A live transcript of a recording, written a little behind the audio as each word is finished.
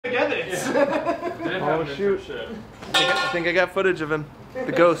minutes. Oh shoot. I think I got footage of him.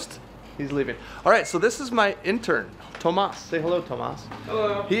 The ghost. He's leaving. All right, so this is my intern, Tomás. Say hello, Tomás.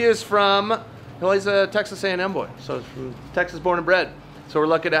 Hello. He is from, well, he's a Texas A&M boy. So he's from Texas born and bred. So we're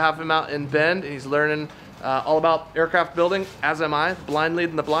lucky to have him out in Bend. He's learning all about aircraft building, as am I, blind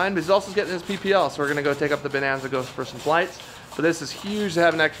leading the blind. But he's also getting his PPL, so we're gonna go take up the Bonanza, go for some flights. But this is huge to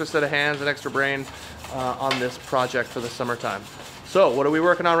have an extra set of hands, an extra brain on this project for the summertime. So what are we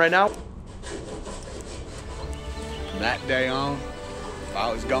working on right now? From that day on, if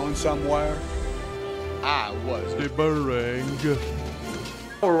I was going somewhere, I was the meringue.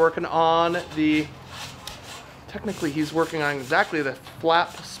 We're working on the, technically he's working on exactly the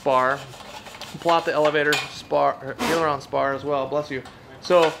flap spar, plot the elevator spar, or aileron spar as well, bless you.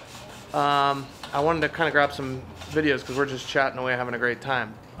 So I wanted to kind of grab some videos because we're just chatting away having a great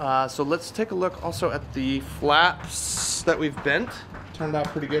time. So let's take a look also at the flaps that we've bent. Turned out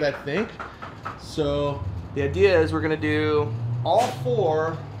pretty good, I think. So the idea is we're gonna do all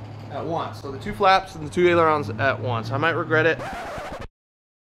four at once. So the two flaps and the two ailerons at once. I might regret it.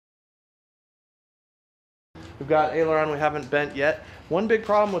 We've got aileron we haven't bent yet. One big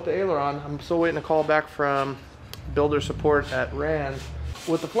problem with the aileron, I'm still waiting a call back from builder support at RANS.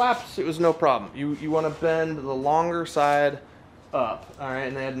 With the flaps, it was no problem. You want to bend the longer side up, all right,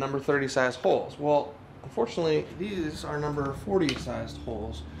 and they had number 30 size holes. Well, unfortunately, these are number 40 sized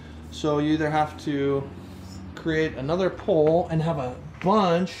holes. So you either have to create another pole and have a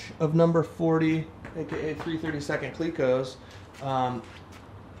bunch of number 40, aka 3/32 clecos,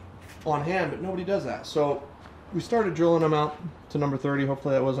 on hand, but nobody does that. So we started drilling them out to number 30.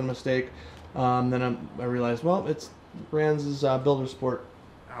 Hopefully that wasn't a mistake. Then I realized, well, it's RANS's builder support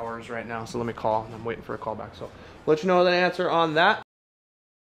hours right now, so let me call. I'm waiting for a call back. So I'll let you know the answer on that.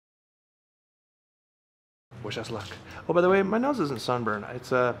 Wish us luck. Oh, by the way, my nose isn't sunburned.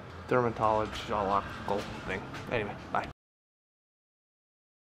 It's a dermatological thing. Anyway, bye.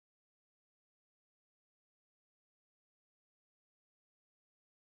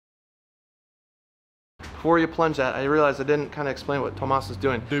 Before you plunge that, I realized I didn't kind of explain what Tomás is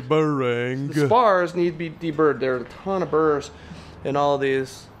doing. Deburring. The spars need to be deburred. There are a ton of burrs in all of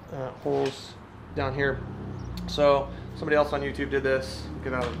these holes down here. So somebody else on YouTube did this.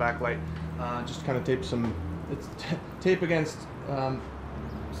 Get out of the backlight. Just kind of tape some. It's tape against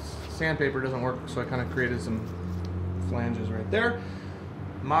sandpaper doesn't work, so I kind of created some flanges right there.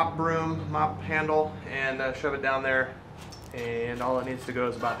 Mop broom, mop handle, and shove it down there. And all it needs to go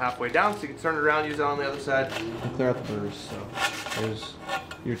is about halfway down, so you can turn it around, use it on the other side, and clear out the burrs. So there's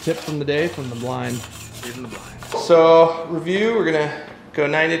your tip from the day from the blind, leading the blind. So review, we're gonna go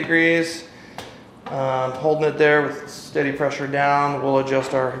 90 degrees, holding it there with steady pressure down. We'll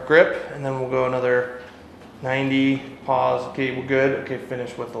adjust our grip, and then we'll go another 90, pause, okay, we're good. Okay,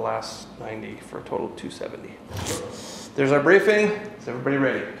 finish with the last 90 for a total of 270. There's our briefing. Is everybody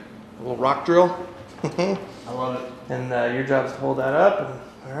ready? A little rock drill. I love it. And your job is to hold that up. And,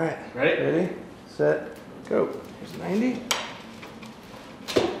 all right. Ready? Ready, set, go. Here's 90.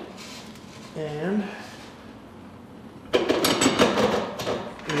 And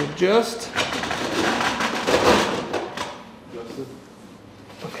adjust.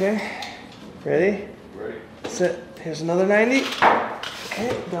 Okay. Ready? Ready. Set. Here's another 90.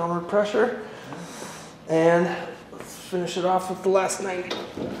 Okay. Downward pressure. And let's finish it off with the last 90.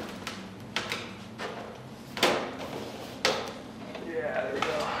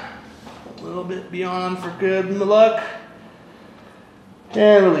 A little bit beyond for good luck.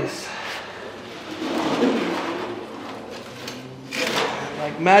 And release.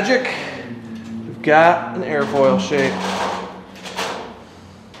 Like magic, we've got an airfoil shape.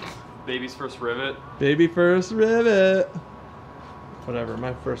 Baby's first rivet. Baby first rivet. Whatever,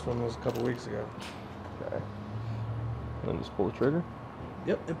 my first one was a couple weeks ago. Okay. And then just pull the trigger.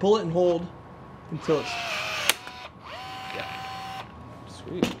 Yep, and pull it and hold until it's. Yeah.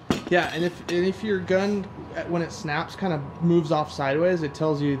 Sweet. Yeah, and if your gun, when it snaps, kind of moves off sideways, it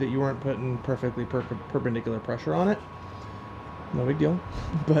tells you that you weren't putting perfectly perpendicular pressure on it. No big deal,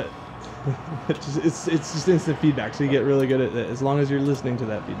 but it's just instant feedback, so you get really good at it as long as you're listening to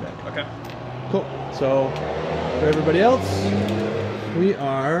that feedback. Okay. Cool. So for everybody else, we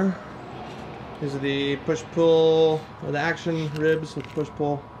are. These are the push-pull, or the action ribs with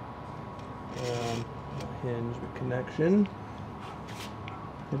push-pull. Hinge connection.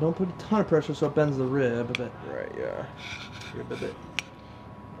 And don't put a ton of pressure so it bends the rib, but right, yeah. Rib a bit.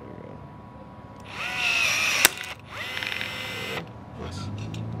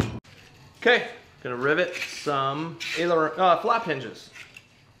 Okay, gonna rivet some aileron, flap hinges.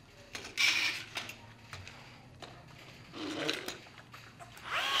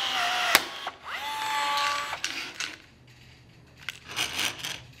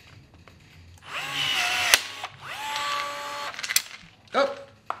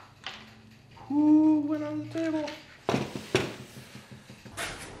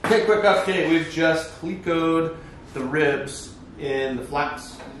 Okay, quick update. We've just clecoed the ribs in the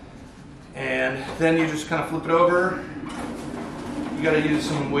flaps. And then you just kind of flip it over. You gotta use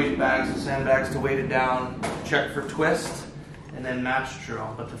some weight bags and sandbags to weight it down, check for twist, and then match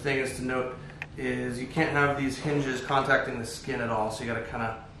drill. But the thing is to note is you can't have these hinges contacting the skin at all, so you gotta kind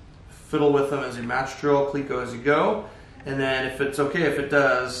of fiddle with them as you match drill, cleco as you go. And then if it's okay, if it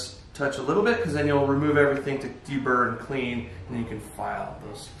does, touch a little bit, because then you'll remove everything to deburr and clean, and then you can file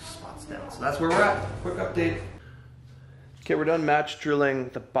those spots down. So that's where we're at. Quick update. Okay, we're done match drilling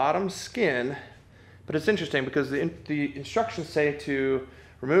the bottom skin, but it's interesting because the instructions say to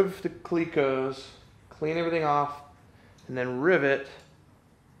remove the clecos, clean everything off, and then rivet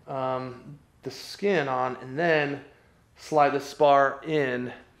the skin on, and then slide the spar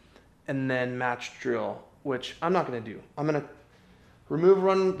in, and then match drill, which I'm not going to do. I'm going to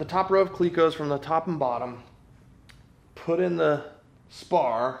run the top row of clecos from the top and bottom, put in the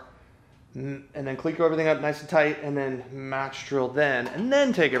spar, and then cleco everything up nice and tight, and then match drill then, and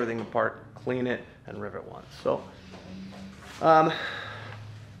then take everything apart, clean it, and rivet once. So,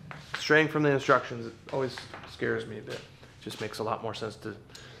 straying from the instructions, it always scares me a bit. It just makes a lot more sense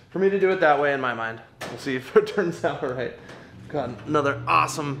for me to do it that way in my mind. We'll see if it turns out right. Got another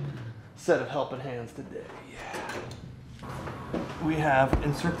awesome set of helping hands today. Yeah. We have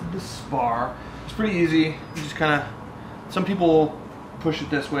inserted the spar. It's pretty easy. You just kind of, some people push it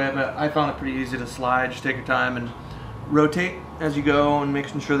this way, but I found it pretty easy to slide. Just take your time and rotate as you go, and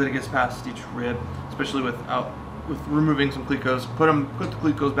making sure that it gets past each rib, especially with removing some clecos. Put the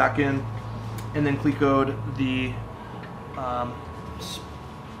clecos back in, and then clecoed the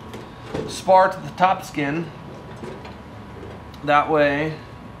spar to the top skin. That way,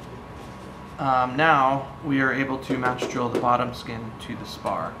 now we are able to match drill the bottom skin to the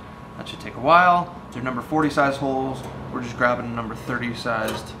spar. That should take a while. They're number 40 size holes. We're just grabbing a number 30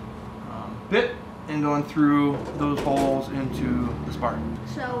 sized bit and going through those holes into the spar.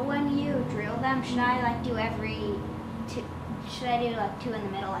 So when you drill them, should I like do should I do like 2 in the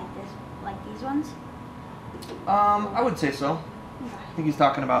middle like this, like these ones? I would say so. I think he's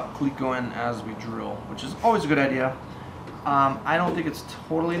talking about clecoing as we drill, which is always a good idea. I don't think it's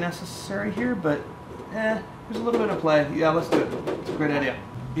totally necessary here, but there's a little bit of play. Yeah, let's do it. It's a great idea.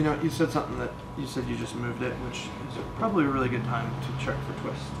 You know, you said something that you said you just moved it, which is probably a really good time to check for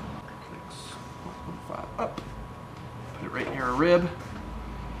twist. Clicks 1.5 up. Put it right near a rib.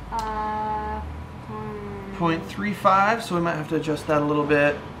 0.35, so we might have to adjust that a little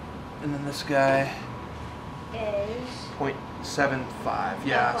bit. And then this guy is 0.75.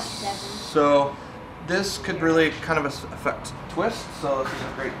 Yeah. 0.7. So this could really kind of affect twist, so this is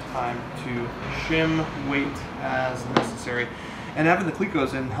a great time to shim weight as necessary. And having the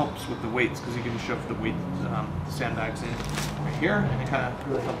clecos in helps with the weights, because you can shove the weight sandbags in right here, and it kind of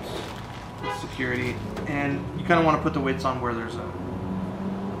really helps with security. And you kind of want to put the weights on where there's a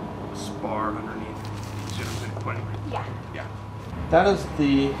spar underneath. See what I'm pointing? Yeah. Yeah. That is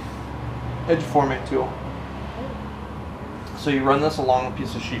the edge forming tool. So you run this along a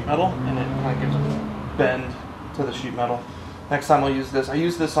piece of sheet metal, and it kind of gives a bend to the sheet metal. Next time I'll use this. I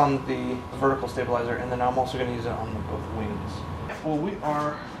use this on the vertical stabilizer, and then I'm also going to use it on both wings. Well, we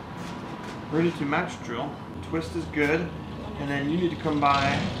are ready to match drill. Twist is good, and then you need to come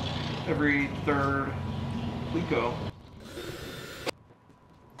by every third cleco.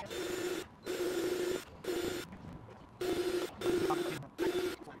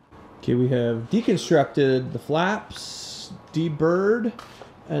 Okay, we have deconstructed the flaps, deburred,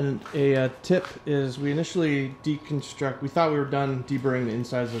 and a tip is we initially we thought we were done deburring the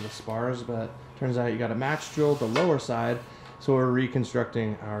insides of the spars, but turns out you got to match drill the lower side. So we're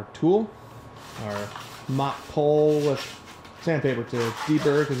reconstructing our tool, our mop pole with sandpaper to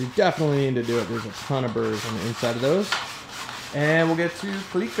deburr, because you definitely need to do it. There's a ton of burrs on the inside of those. And we'll get to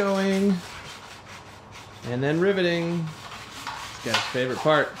clecoing, and then riveting. This guy's favorite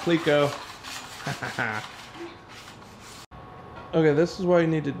part, cleco. Okay, this is why you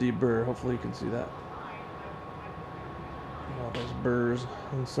need to deburr. Hopefully you can see that. All those burrs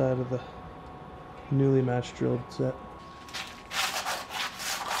inside of the newly match drilled set.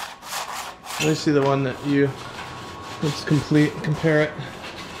 Let me see the one that it's complete. Compare it.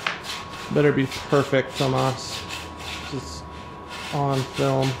 Better be perfect, Tomás. It's on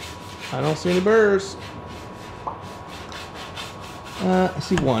film. I don't see any burrs. I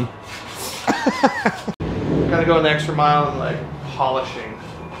see one. Kind of going the extra mile and like polishing.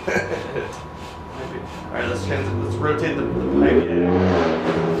 Alright, let's rotate the pipe.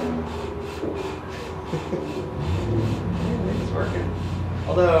 It's working.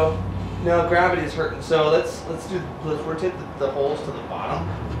 Although, no, gravity is hurting. So let's rotate the holes to the bottom.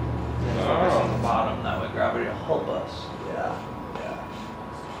 And then focus on the bottom. That way gravity will help us. Yeah.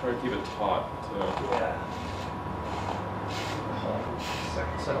 Try to keep it taut. Yeah.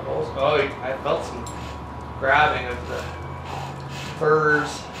 Second set of holes. Oh, I felt some grabbing of the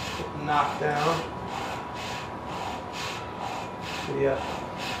furs getting knocked down. Yeah.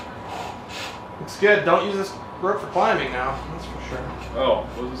 Looks good. Don't use this rope for climbing now. That's for sure. Oh,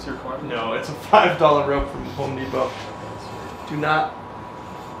 was this your climbing? No, it's a $5 rope from Home Depot. Do not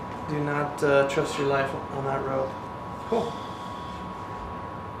trust your life on that rope. Cool.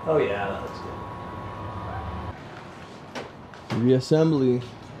 Oh yeah, that looks good. Reassembly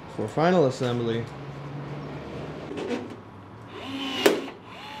for final assembly.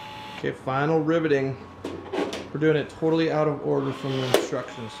 Okay, final riveting. We're doing it totally out of order from the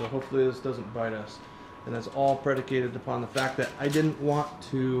instructions, so hopefully this doesn't bite us. And that's all predicated upon the fact that I didn't want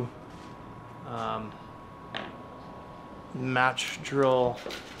to match drill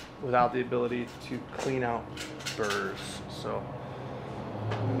without the ability to clean out burrs. So,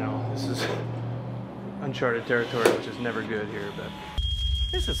 no, this is uncharted territory, which is never good here, but...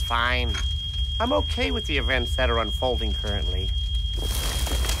 This is fine. I'm okay with the events that are unfolding currently.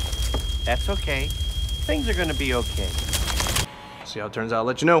 That's okay. Things are gonna be okay. See how it turns out. I'll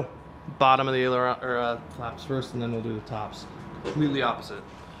let you know. Bottom of the aileron, flaps first, and then we'll do the tops. Completely opposite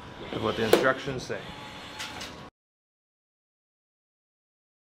of what the instructions say.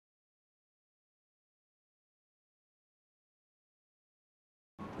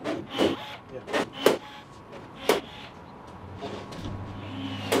 Yeah,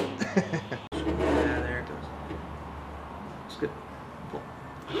 there it goes. It's good. Cool.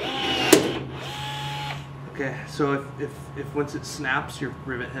 Okay, so if once it snaps, your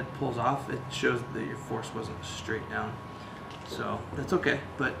rivet head pulls off, it shows that your force wasn't straight down. So that's okay,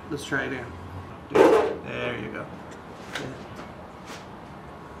 but let's try it again. There you go.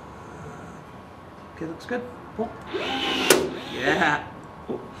 Okay, looks good. Pull. Yeah.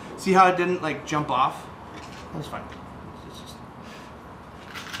 Cool. See how it didn't like jump off? That's fine. It's just,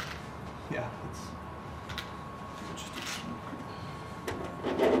 yeah.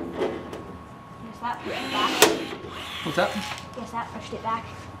 Guess that pushed it back. What's that? Guess that pushed it back.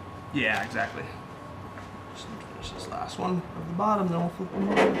 Yeah, exactly. Just need to finish this last one of the bottom, then we'll flip them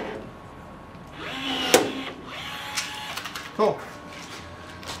over. Cool.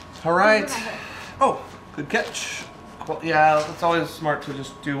 All right. Oh, good catch. Cool. Yeah, it's always smart to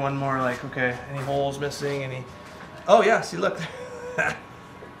just do one more. Like, okay, any holes missing? Any? Oh yeah. See, look.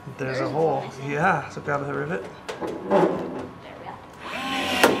 There's a hole. Yeah. So grab the rivet. There we go.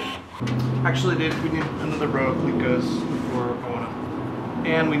 Actually, Dave, we need another row of Plicos before going up.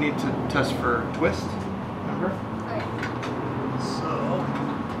 And we need to test for twist, remember? Okay.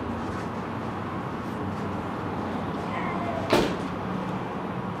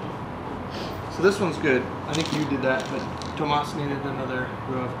 So this one's good. I think you did that, but Tomás needed another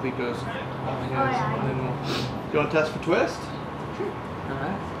row of Plicos on his. yeah. And then you want to test for twist? Sure.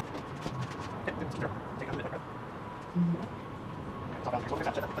 Alright.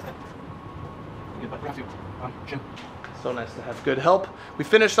 So nice to have good help. We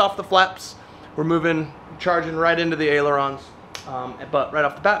finished off the flaps. We're charging right into the ailerons. But right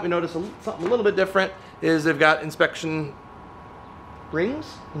off the bat, we notice something a little bit different is they've got inspection rings,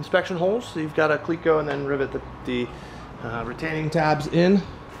 inspection holes. So you've got to Cleco and then rivet the retaining tabs in.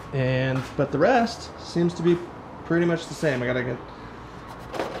 But the rest seems to be pretty much the same. I gotta get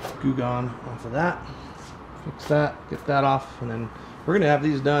goo gone off of that. Fix that, get that off, and then we're gonna have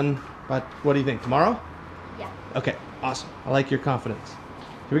these done by, what do you think, tomorrow? Yeah. Okay, awesome. I like your confidence.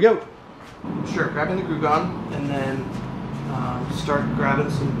 Here we go. Sure, grabbing the glue gun and then start grabbing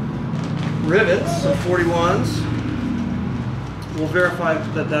some rivets, some 41s. We'll verify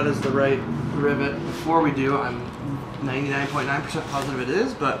that that is the right rivet before we do. I'm 99.9% positive it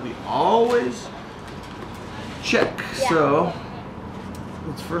is, but we always check. Yeah. So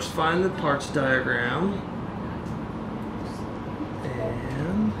let's first find the parts diagram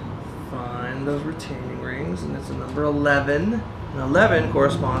and find those retaining rings, and it's a number 11. And 11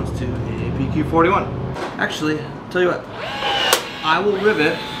 corresponds to a PQ41. Actually, I'll tell you what, I will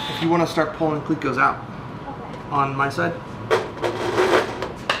rivet if you want to start pulling Clecos out. Okay. On my side.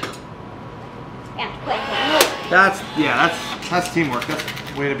 And quick. That's teamwork. That's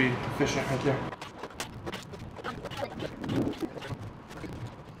the way to be efficient right there.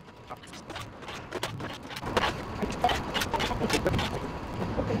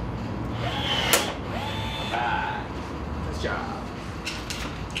 Nice job.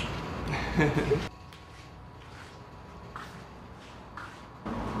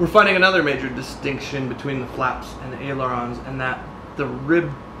 We're finding another major distinction between the flaps and the ailerons, and that the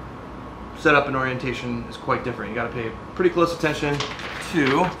rib setup and orientation is quite different. You got to pay pretty close attention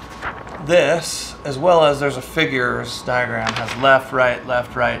to this, as well as there's a figures diagram, has left, right,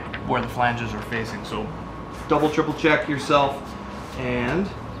 where the flanges are facing. So double, triple check yourself. And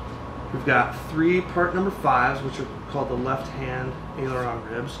we've got 3 part number 5s, which are called the left hand aileron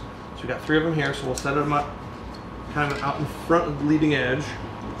ribs. So we've got 3 of them here, so we'll set them up kind of out in front of the leading edge.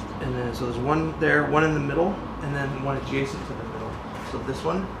 And then, so there's one there, one in the middle, and then one adjacent to the middle. So this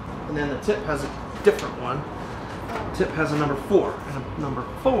one, and then the tip has a different one. The tip has a number 4, and a number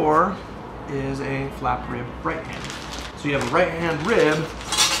 4 is a flap rib right hand. So you have a right hand rib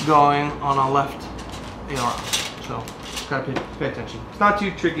going on a left aileron. So gotta pay attention. It's not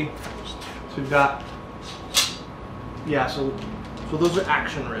too tricky. So we've got, yeah. So those are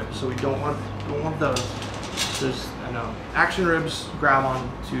action ribs. So we don't want those. There's, I know, action ribs grab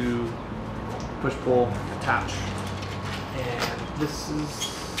on to push, pull, attach. And this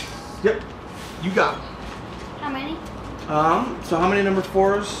is, yep, you got it. How many? So how many number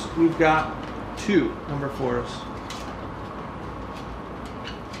 4s? We've got 2 number 4s.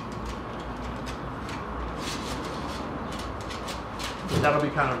 That'll be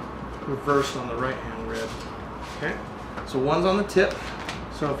kind of reversed on the right hand rib. Okay, so one's on the tip.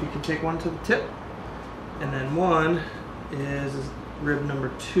 So if you can take one to the tip, and then one is rib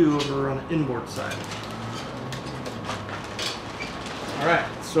number 2 over on the inboard side. All right,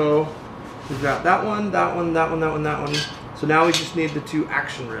 so we've got that one, that one, that one, that one, that one. So now we just need the 2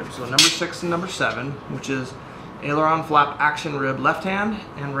 action ribs. So number 6 and number 7, which is aileron flap action rib left hand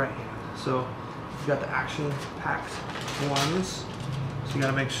and right hand. So we've got the action packed ones. So you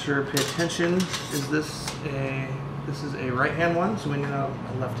gotta make sure, pay attention. Is this is a right hand one, so we need a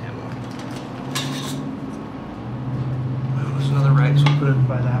left hand one. Oh, there's another right, so we'll put it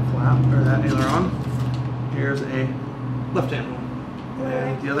by that flap, or that aileron. Here's a left hand one.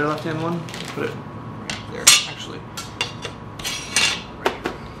 And the other left hand one, put it right there, actually. Right.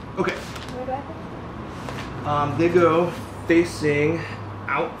 Okay. Where do I put it? They go facing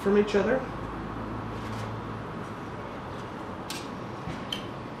out from each other.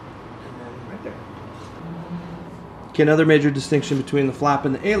 Okay, another major distinction between the flap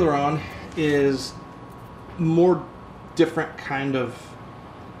and the aileron is more different kind of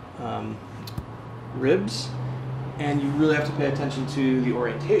ribs, and you really have to pay attention to the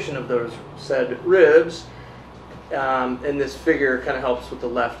orientation of those said ribs. And this figure kind of helps with the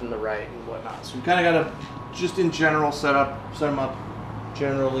left and the right and whatnot. So we kind of got to, just in general, set them up,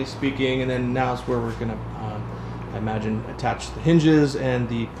 generally speaking, and then now is where we're going to, I imagine, attach the hinges and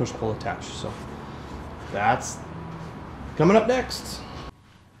the push-pull attach. So that's coming up next.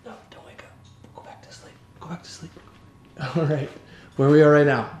 No, don't wake up. Go back to sleep. Go back to sleep. All right, where we are right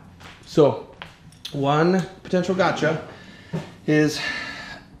now. So one potential gotcha is,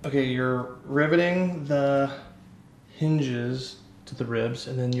 okay, you're riveting the hinges to the ribs,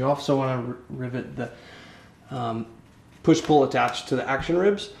 and then you also want to rivet the push-pull attach to the action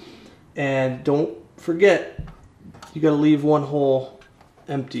ribs. And don't forget, you got to leave one hole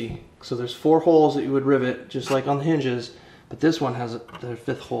empty. So there's 4 holes that you would rivet, just like on the hinges. But this one has the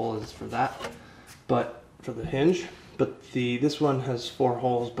 5th hole is for that, but for the hinge. But this one has 4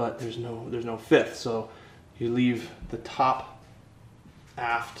 holes, but there's no 5th. So you leave the top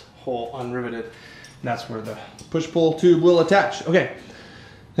aft hole unriveted. And that's where the push-pull tube will attach. Okay,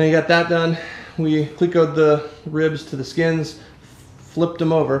 now you got that done. We clecoed the ribs to the skins, flipped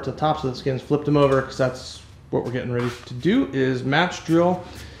them over to the tops of the skins, flipped them over, because that's what we're getting ready to do is match drill.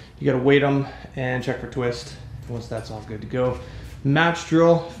 You got to weight them and check for twist. Once that's all good to go, match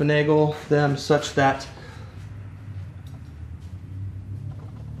drill, finagle them such that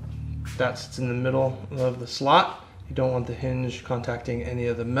sits in the middle of the slot. You don't want the hinge contacting any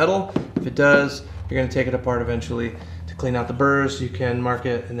of the metal. If it does, you're going to take it apart eventually to clean out the burrs. You can mark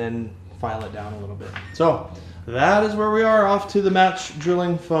it and then file it down a little bit. So that is where we are, off to the match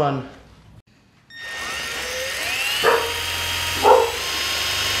drilling fun.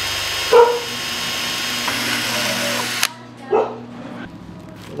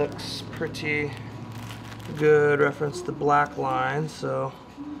 Looks pretty good. Reference the black line. So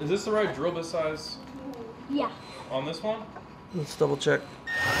is this the right drill bit size? Yeah. On this one? Let's double check.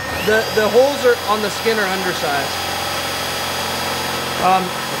 The holes are on the skin are undersized.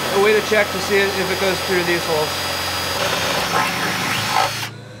 A way to check to see if it goes through these holes.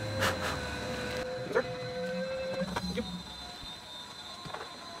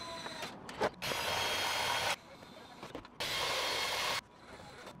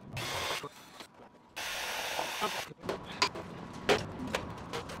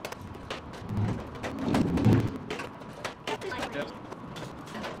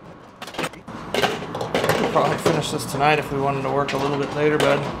 probably finish this tonight if we wanted to work a little bit later,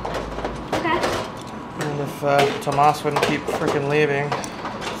 bud. Okay. And if Tomás wouldn't keep freaking leaving,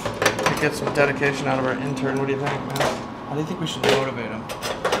 to get some dedication out of our intern, what do you think, man? How do you think we should motivate him?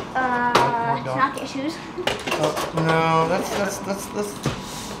 To not get shoes. No, that's.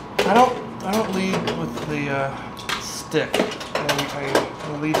 I don't lead with the stick.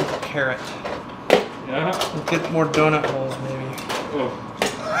 I lead with a carrot. Yeah. We'll get more donut holes, maybe. Oh.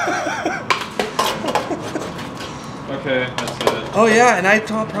 Okay, that's it. Oh yeah, and I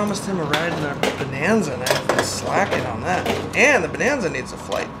promised him a ride in our Bonanza, and I've been slacking on that. And the Bonanza needs a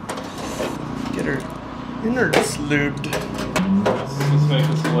flight. Get her innards lubed. Let's make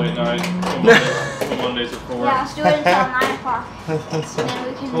this a late night. Till Mondays at 4. Yeah, let's do it until 9 o'clock. And then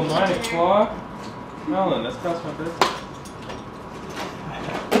we can Till eat 9 dinner. o'clock? Melon, that's past my bedtime.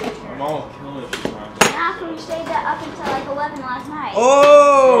 My mom will kill me if she's trying to. After we stayed up until like 11 last night.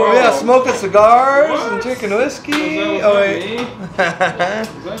 Oh, Oh. yeah, smoking cigars What? and drinking whiskey. Was Oh that wait. me?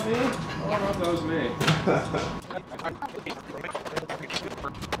 Was that me? I don't know if that was me.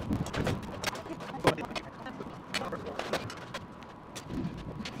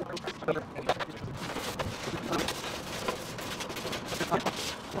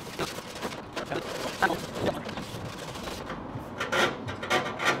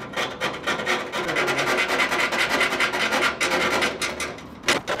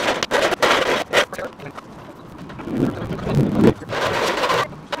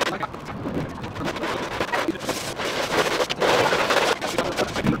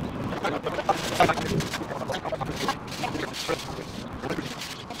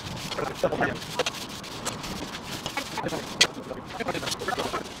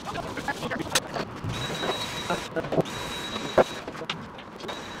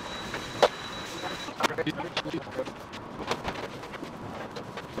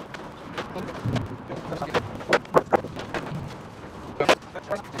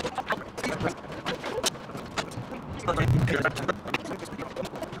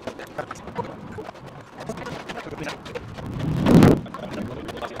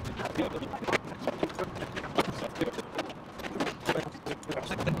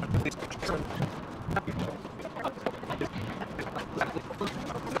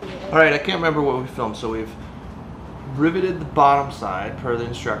 Alright, I can't remember what we filmed, so we've riveted the bottom side per the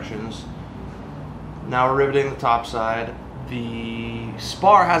instructions. Now we're riveting the top side. The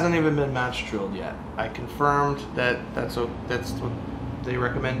spar hasn't even been match drilled yet. I confirmed that that's what they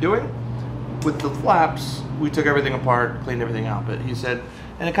recommend doing. With the flaps, we took everything apart, cleaned everything out, but he said,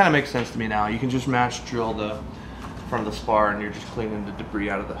 and it kind of makes sense to me now, you can just match drill the front of the spar and you're just cleaning the debris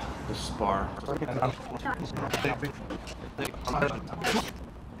out of the spar.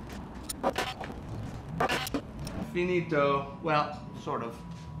 Finito. Well, sort of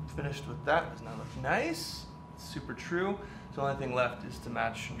finished with that. Doesn't that look nice? It's super true. So the only thing left is to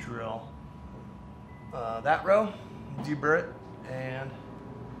match and drill that row, deburr it, and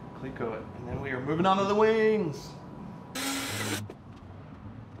cleco it. And then we are moving on to the wings.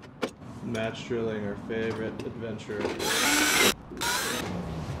 Match drilling, our favorite adventure.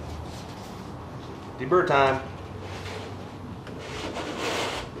 Deburr time.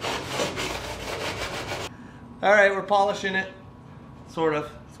 All right, we're polishing it. Sort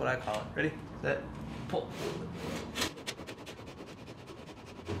of. That's what I call it. Ready? Set. Pull.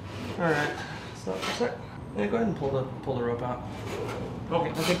 All right. Stop for a sec. Yeah, go ahead and pull the rope out. Oh,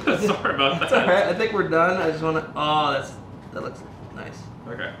 I think sorry about that. That's all right. I think we're done. I just want to. Oh, that looks nice.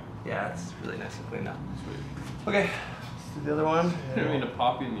 Okay. Yeah, it's really nice and clean now. Sweet. Okay. Let's do the other one. I didn't mean to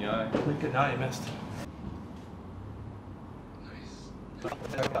pop you in the eye. Look at now you missed.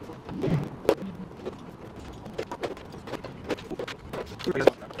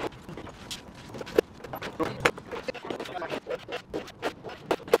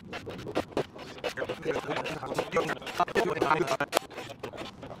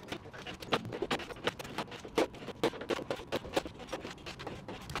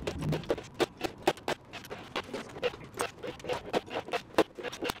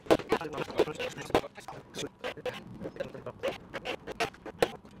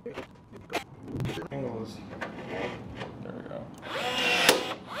 Angles. There we go.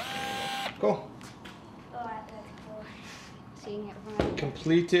 Cool. Oh, that's cool. Seeing it from right.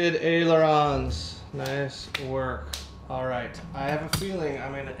 Completed ailerons. Nice work. All right. I have a feeling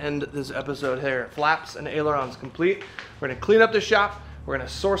I'm going to end this episode here. Flaps and ailerons complete. We're going to clean up the shop. We're going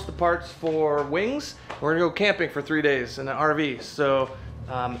to source the parts for wings. We're going to go camping for 3 days in an RV. So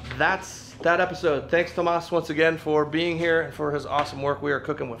that's that episode. Thanks, Tomás, once again for being here and for his awesome work. We are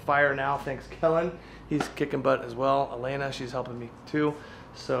cooking with fire now. Thanks, Kellen. He's kicking butt as well. Elena, she's helping me too.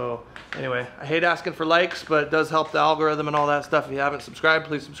 So anyway, I hate asking for likes, but it does help the algorithm and all that stuff. If you haven't subscribed,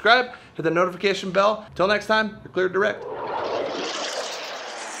 please subscribe. Hit the notification bell. Until next time, you're cleared direct.